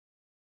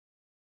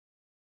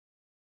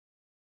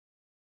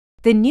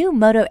The new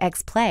Moto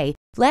X Play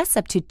lasts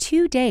up to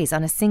 2 days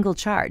on a single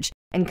charge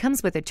and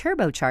comes with a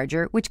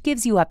turbocharger which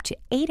gives you up to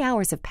 8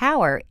 hours of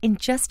power in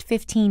just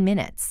 15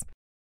 minutes.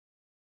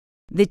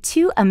 The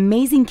two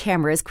amazing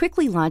cameras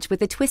quickly launch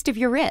with a twist of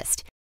your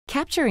wrist.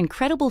 Capture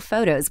incredible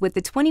photos with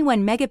the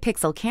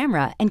 21-megapixel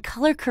camera and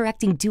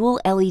color-correcting dual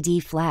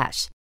LED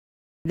flash.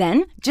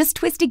 Then, just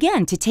twist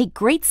again to take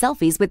great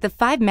selfies with the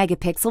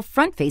 5-megapixel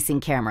front-facing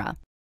camera.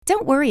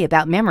 Don't worry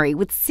about memory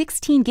with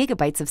 16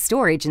 gigabytes of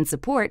storage and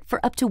support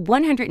for up to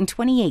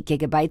 128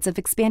 gigabytes of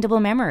expandable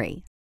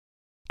memory.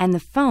 And the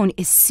phone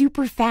is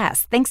super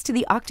fast thanks to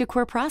the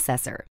octa-core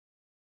processor.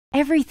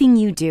 Everything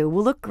you do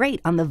will look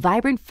great on the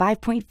vibrant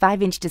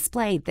 5.5-inch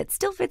display that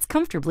still fits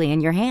comfortably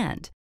in your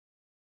hand.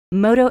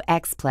 Moto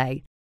X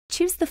Play.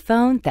 Choose the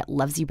phone that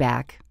loves you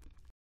back.